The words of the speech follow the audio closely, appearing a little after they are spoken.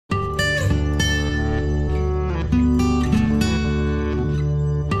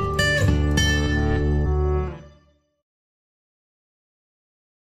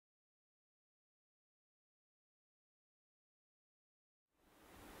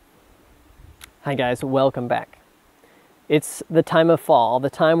Hi guys, welcome back. It's the time of fall,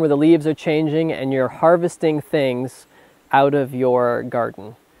 the time where the leaves are changing and you're harvesting things out of your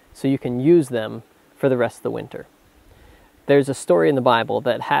garden so you can use them for the rest of the winter. There's a story in the Bible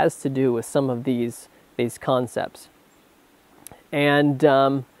that has to do with some of these concepts. And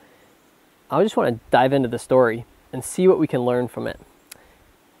I just want to dive into the story and see what we can learn from it.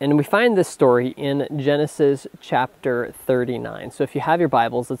 And we find this story in Genesis chapter 39. So if you have your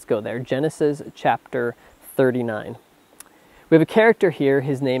Bibles, let's go there. Genesis chapter 39. We have a character here.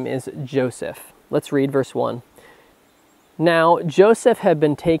 His name is Joseph. Let's read verse 1. Now Joseph had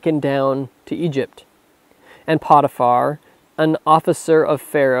been taken down to Egypt, and Potiphar, an officer of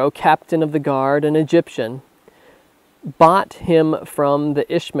Pharaoh, captain of the guard, an Egyptian, bought him from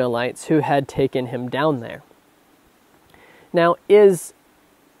the Ishmaelites who had taken him down there. Now, is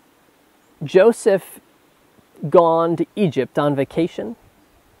Joseph gone to Egypt on vacation?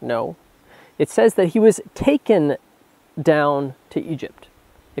 No. It says that he was taken down to Egypt.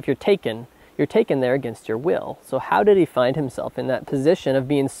 If you're taken there against your will. So how did he find himself in that position of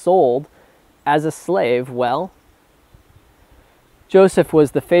being sold as a slave? Well, Joseph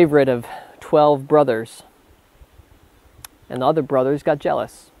was the favorite of 12 brothers. And the other brothers got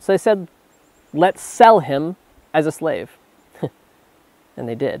jealous. So they said, let's sell him as a slave. And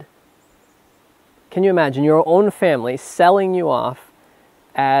they did. Can you imagine your own family selling you off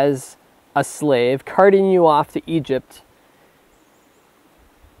as a slave, carting you off to Egypt?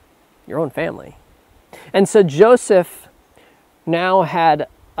 Your own family. And so Joseph now had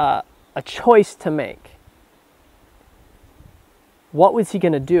a choice to make. What was he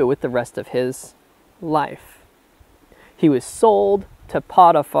going to do with the rest of his life? He was sold to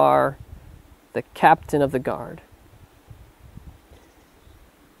Potiphar, the captain of the guard.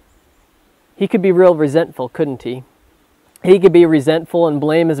 He could be real resentful, couldn't he? He could be resentful and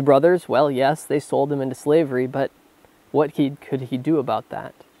blame his brothers. Well, yes, they sold him into slavery, but what could he do about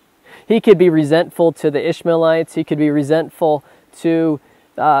that? He could be resentful to the Ishmaelites. He could be resentful to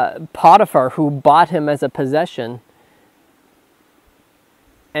Potiphar, who bought him as a possession,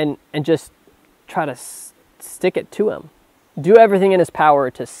 and just try to stick it to him. Do everything in his power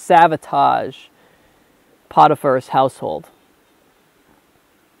to sabotage Potiphar's household.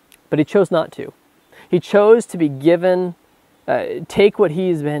 But he chose not to. He chose to be given, take what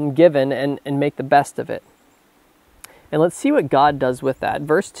he's been given and make the best of it. And let's see what God does with that.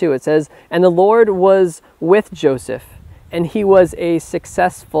 Verse 2, it says, "And the Lord was with Joseph, and he was a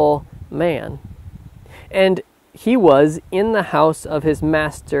successful man. And he was in the house of his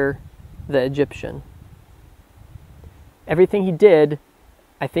master, the Egyptian." Everything he did,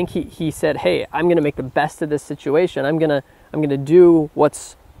 I think he said, hey, I'm going to make the best of this situation. I'm going to do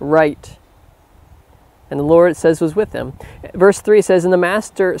what's right. And the Lord, it says, was with him. Verse 3 says, "And the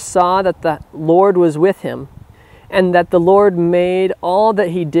master saw that the Lord was with him, and that the Lord made all that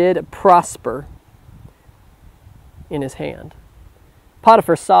he did prosper in his hand."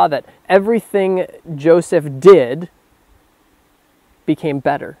 Potiphar saw that everything Joseph did became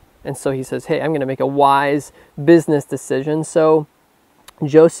better. And so he says, hey, I'm going to make a wise business decision. So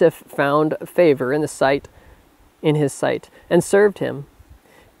Joseph found favor in his sight, and served him.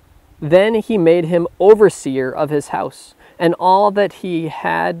 Then he made him overseer of his house, and all that he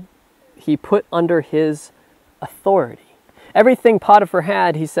had he put under his authority. Everything Potiphar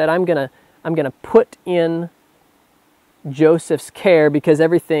had, he said, I'm gonna put in Joseph's care, because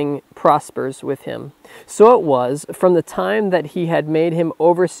everything prospers with him. So it was, from the time that he had made him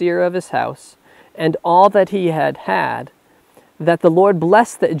overseer of his house, and all that he had, that the Lord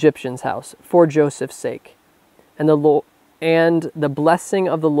blessed the Egyptian's house for Joseph's sake. And the blessing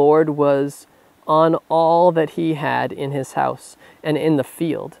of the Lord was on all that he had in his house and in the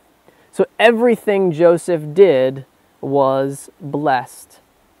field. So everything Joseph did was blessed.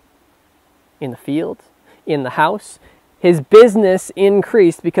 In the field, in the house. His business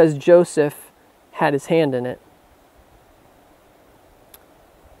increased because Joseph had his hand in it.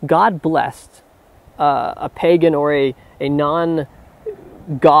 God blessed a pagan or a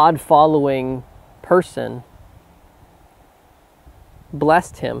non-God following person.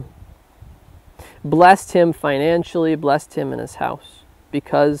 Blessed him financially, blessed him in his house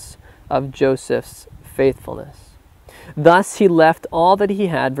because of Joseph's faithfulness. Thus he left all that he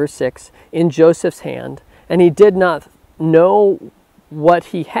had, verse 6, in Joseph's hand, and he did not know what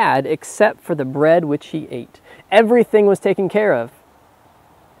he had except for the bread which he ate. Everything was taken care of.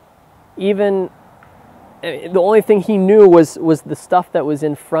 Even the only thing he knew was the stuff that was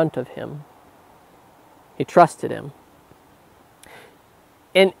in front of him. He trusted him.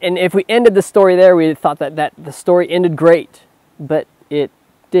 And if we ended the story there, we thought that the story ended great, but it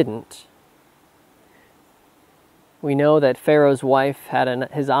didn't. We know that Pharaoh's wife had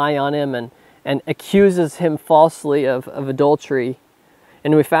his eye on him and accuses him falsely of adultery.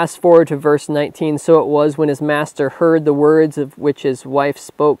 And we fast forward to verse 19. So it was when his master heard the words of which his wife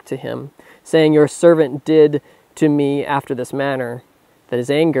spoke to him, saying, "Your servant did to me after this manner," that his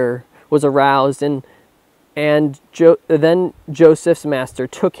anger was aroused. Then Joseph's master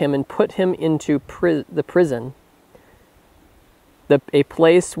took him and put him into the prison, a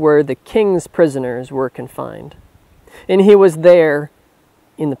place where the king's prisoners were confined. And he was there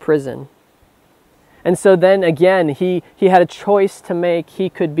in the prison. And so then again, he had a choice to make. He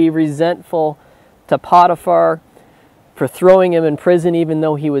could be resentful to Potiphar for throwing him in prison even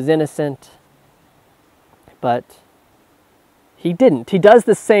though he was innocent. But he didn't. He does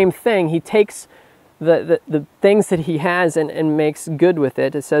the same thing. He takes the things that he has and makes good with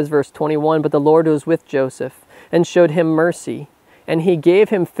it. It says, verse 21, "But the Lord was with Joseph and showed him mercy, and he gave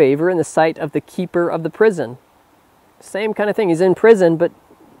him favor in the sight of the keeper of the prison." Same kind of thing. He's in prison, but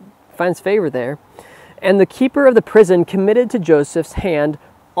finds favor there. "And the keeper of the prison committed to Joseph's hand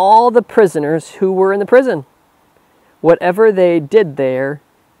all the prisoners who were in the prison. Whatever they did there,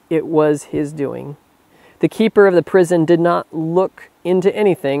 it was his doing. The keeper of the prison did not look into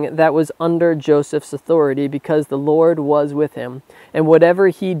anything that was under Joseph's authority, because the Lord was with him. And whatever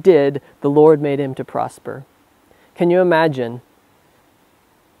he did, the Lord made him to prosper." Can you imagine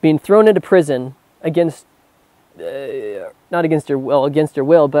being thrown into prison against, not against your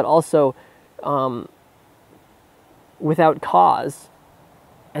will, but also without cause?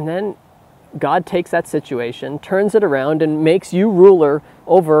 And then God takes that situation, turns it around, and makes you ruler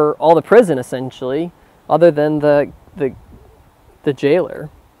over all the prison, essentially, other than the jailer.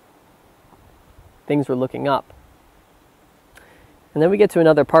 Things were looking up. And then we get to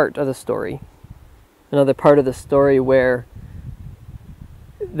another part of the story. Another part of the story where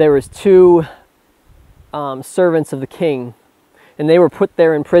there was two servants of the king, and they were put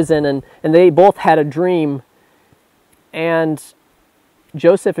there in prison, and they both had a dream, and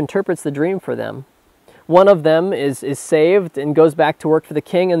Joseph interprets the dream for them. One of them is saved and goes back to work for the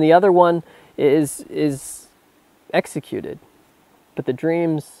king, and the other one is executed. But the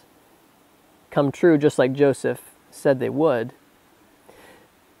dreams come true just like Joseph said they would.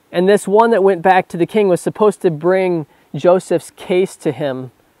 And this one that went back to the king was supposed to bring Joseph's case to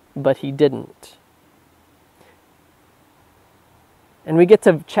him, but he didn't. And we get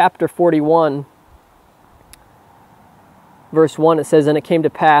to chapter 41, verse 1. It says, "And it came to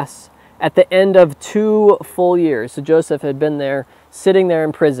pass at the end of 2 full years." So Joseph had been there, sitting there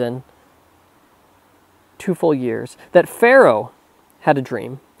in prison, 2 full years, "that Pharaoh had a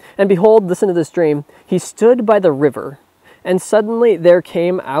dream. And behold," listen to this dream, "he stood by the river, and suddenly there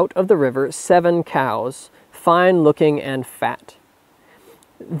came out of the river 7 cows, fine looking and fat.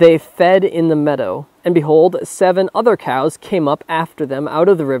 They fed in the meadow. And behold, 7 other cows came up after them out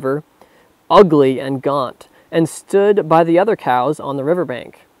of the river, ugly and gaunt, and stood by the other cows on the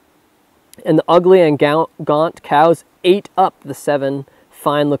riverbank. And the ugly and gaunt cows ate up the 7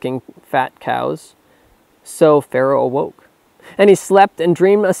 fine-looking fat cows. So Pharaoh awoke. And he slept and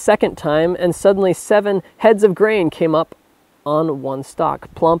dreamed a second time, and suddenly 7 heads of grain came up on one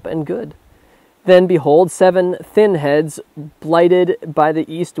stalk, plump and good. Then behold, 7 thin heads, blighted by the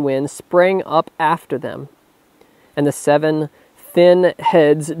east wind, sprang up after them. And the 7 thin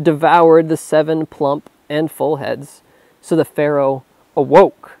heads devoured the 7 plump and full heads. So the Pharaoh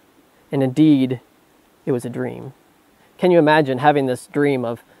awoke, and indeed it was a dream." Can you imagine having this dream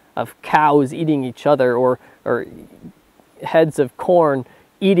of cows eating each other, or heads of corn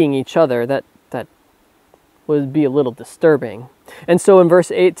eating each other? That would be a little disturbing. And so in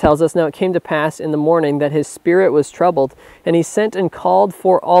verse 8 tells us, "Now it came to pass in the morning that his spirit was troubled, and he sent and called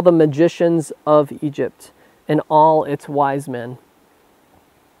for all the magicians of Egypt and all its wise men.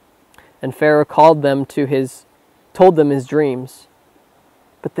 And Pharaoh told them his dreams,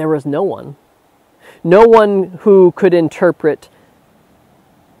 but there was no one who could interpret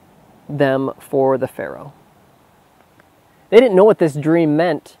them for the Pharaoh." They didn't know what this dream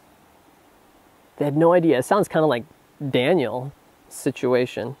meant. They had no idea. It sounds kind of like Daniel's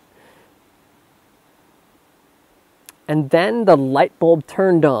situation. And then the light bulb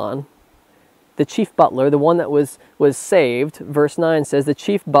turned on. The chief butler, the one that was saved, verse 9 says, "The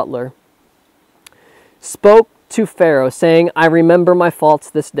chief butler spoke to Pharaoh, saying, I remember my faults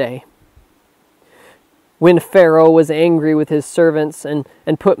this day. When Pharaoh was angry with his servants and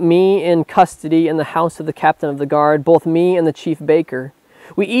put me in custody in the house of the captain of the guard, both me and the chief baker.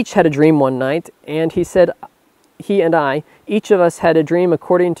 We each had a dream one night, and he said, he and I, each of us had a dream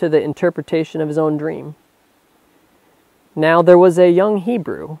according to the interpretation of his own dream. Now there was a young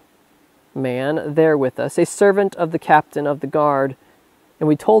Hebrew man there with us, a servant of the captain of the guard, and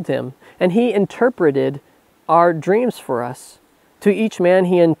we told him, and he interpreted our dreams for us. To each man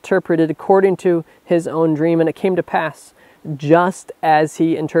he interpreted according to his own dream, and it came to pass just as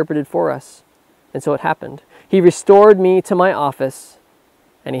he interpreted for us. And so it happened. He restored me to my office,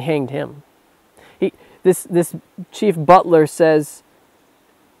 and he hanged him. This chief butler says,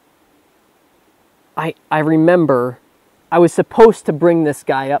 I remember I was supposed to bring this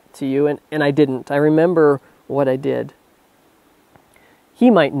guy up to you, and I didn't. I remember what I did. He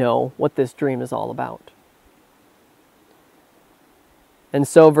might know what this dream is all about. And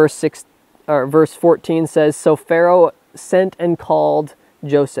so verse 14 says, So Pharaoh sent and called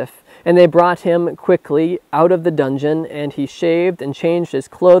Joseph, and they brought him quickly out of the dungeon, and he shaved and changed his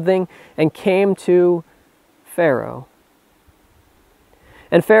clothing and came to Pharaoh.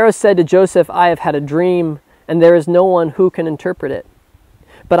 And Pharaoh said to Joseph, I have had a dream, and there is no one who can interpret it.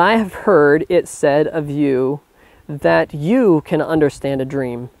 But I have heard it said of you that you can understand a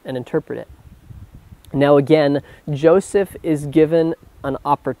dream and interpret it. Now again, Joseph is given an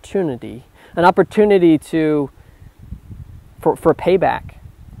opportunity for payback.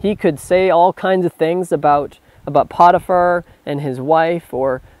 He could say all kinds of things about Potiphar and his wife,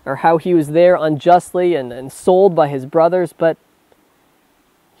 or how he was there unjustly and sold by his brothers, but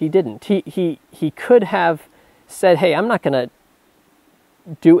he didn't. He could have said, hey, I'm not going to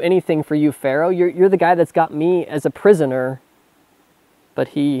do anything for you, Pharaoh. You're the guy that's got me as a prisoner. But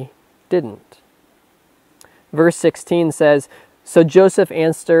he didn't. Verse 16 says, So Joseph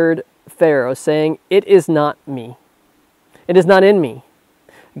answered Pharaoh, saying, It is not me. It is not in me.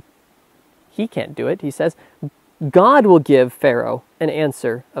 He can't do it, he says. God will give Pharaoh an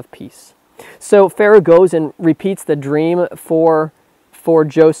answer of peace. So Pharaoh goes and repeats the dream for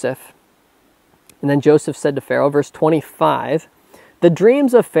Joseph. And then Joseph said to Pharaoh, verse 25, The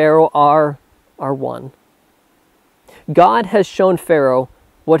dreams of Pharaoh are one. God has shown Pharaoh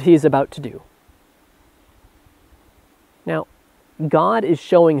what he is about to do. Now, God is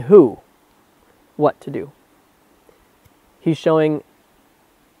showing who what to do? He's showing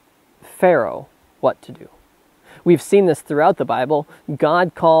Pharaoh what to do. We've seen this throughout the Bible.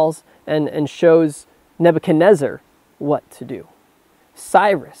 God calls and shows Nebuchadnezzar what to do.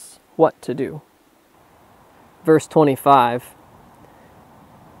 Cyrus what to do. Verse 25,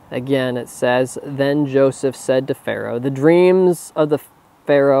 again it says, Then Joseph said to Pharaoh, The dreams of the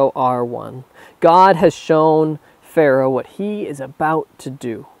Pharaoh are one. God has shown Pharaoh what he is about to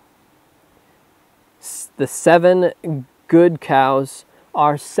do. The 7 good cows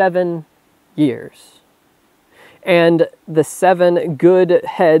are 7 years. And the 7 good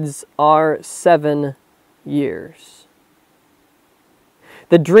heads are 7 years.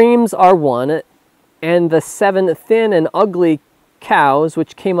 The dreams are one, and the 7 thin and ugly cows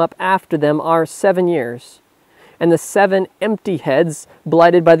which came up after them are 7 years. And the 7 empty heads,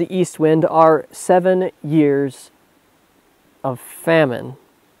 blighted by the east wind, are 7 years of famine.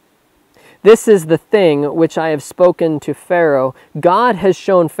 This is the thing which I have spoken to Pharaoh. God has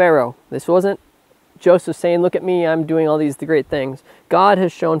shown Pharaoh. This wasn't Joseph saying, look at me, I'm doing all these great things. God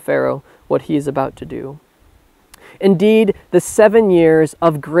has shown Pharaoh what he is about to do. Indeed, the 7 years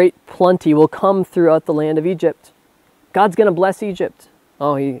of great plenty will come throughout the land of Egypt. God's going to bless Egypt.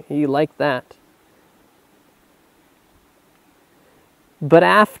 Oh, he liked that. But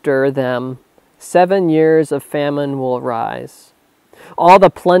after them, 7 years of famine will arise. All the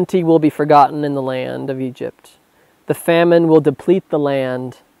plenty will be forgotten in the land of Egypt. The famine will deplete the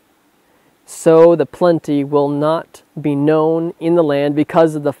land. So the plenty will not be known in the land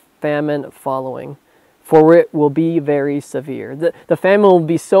because of the famine following, for it will be very severe. The famine will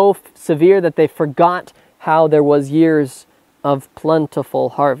be so severe that they forgot how there was years of plentiful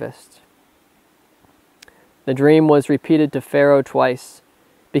harvest. The dream was repeated to Pharaoh twice,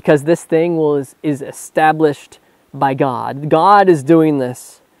 because this thing is established by God. God is doing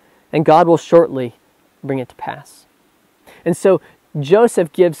this, and God will shortly bring it to pass. And so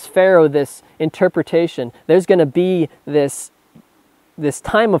Joseph gives Pharaoh this interpretation. There's going to be this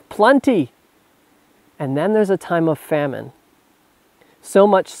time of plenty, and then there's a time of famine. So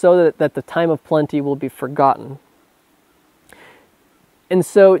much so that the time of plenty will be forgotten. And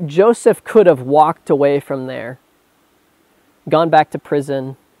so Joseph could have walked away from there, gone back to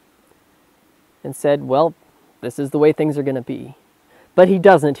prison, and said, well, this is the way things are going to be. But he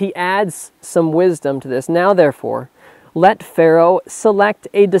doesn't. He adds some wisdom to this. Now, therefore, let Pharaoh select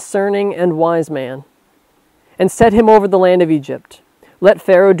a discerning and wise man, and set him over the land of Egypt. Let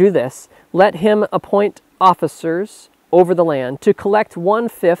Pharaoh do this. Let him appoint officers over the land to collect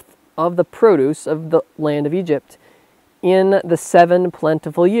 1/5 of the produce of the land of Egypt in the 7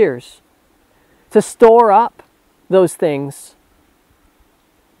 plentiful years. to store up those things,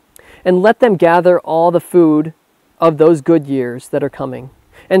 and let them gather all the food of those good years that are coming,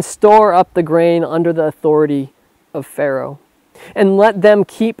 and store up the grain under the authority of Pharaoh, and let them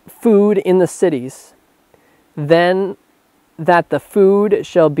keep food in the cities. Then that the food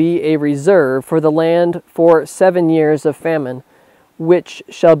shall be a reserve for the land for 7 years of famine, which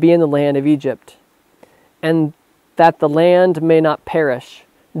shall be in the land of Egypt, and that the land may not perish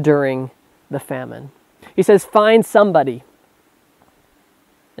during the famine. He says, find somebody.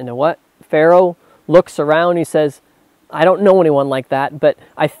 You know what? Pharaoh looks around, he says, I don't know anyone like that, but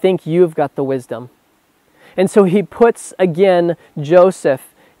I think you've got the wisdom. And so he puts, again,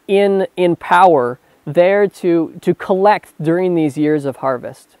 Joseph in power there to collect during these years of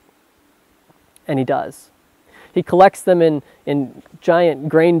harvest. And he does. He collects them in giant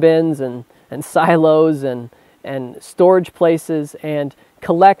grain bins and silos and storage places, and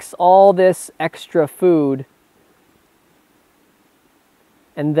collects all this extra food.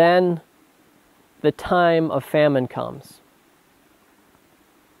 And then the time of famine comes.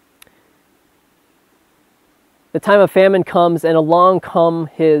 The time of famine comes, and along come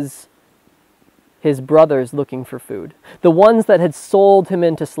his brothers looking for food. The ones that had sold him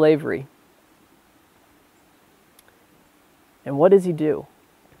into slavery. And what does he do?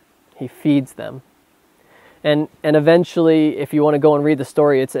 He feeds them. And eventually, if you want to go and read the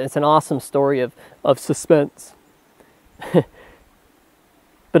story, it's an awesome story of suspense.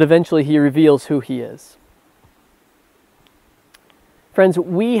 But eventually he reveals who he is. Friends,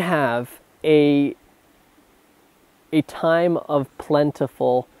 we have a time of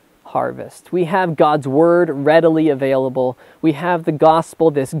plentiful harvest. We have God's word readily available. We have the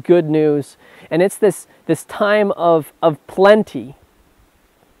gospel, this good news, and it's this time of plenty.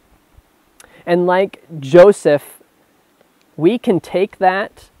 And like Joseph, we can take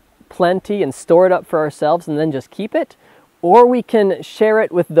that plenty and store it up for ourselves and then just keep it, or we can share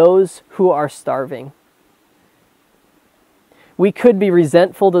it with those who are starving. We could be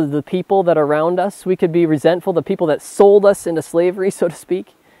resentful to the people that are around us. We could be resentful to people that sold us into slavery, so to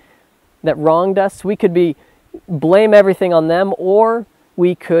speak, that wronged us. We could blame everything on them, or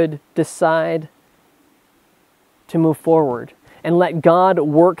we could decide to move forward and let God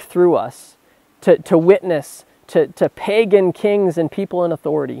work through us to witness to pagan kings and people in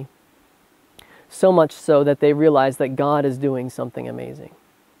authority. So much so that they realize that God is doing something amazing.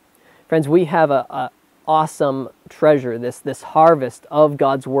 Friends, we have a awesome treasure, this harvest of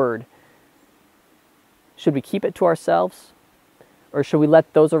God's word. Should we keep it to ourselves, or should we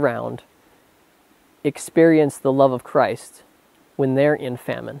let those around experience the love of Christ when they're in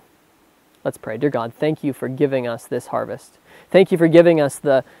famine? Let's pray. Dear God, thank you for giving us this harvest. Thank you for giving us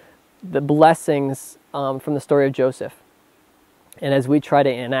the blessings from the story of Joseph. And as we try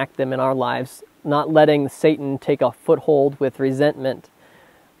to enact them in our lives, not letting Satan take a foothold with resentment,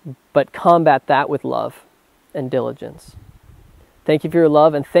 but combat that with love and diligence. Thank you for your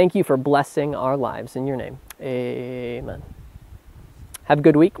love, and thank you for blessing our lives. In your name, amen. Have a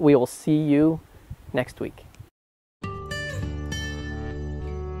good week. We will see you next week.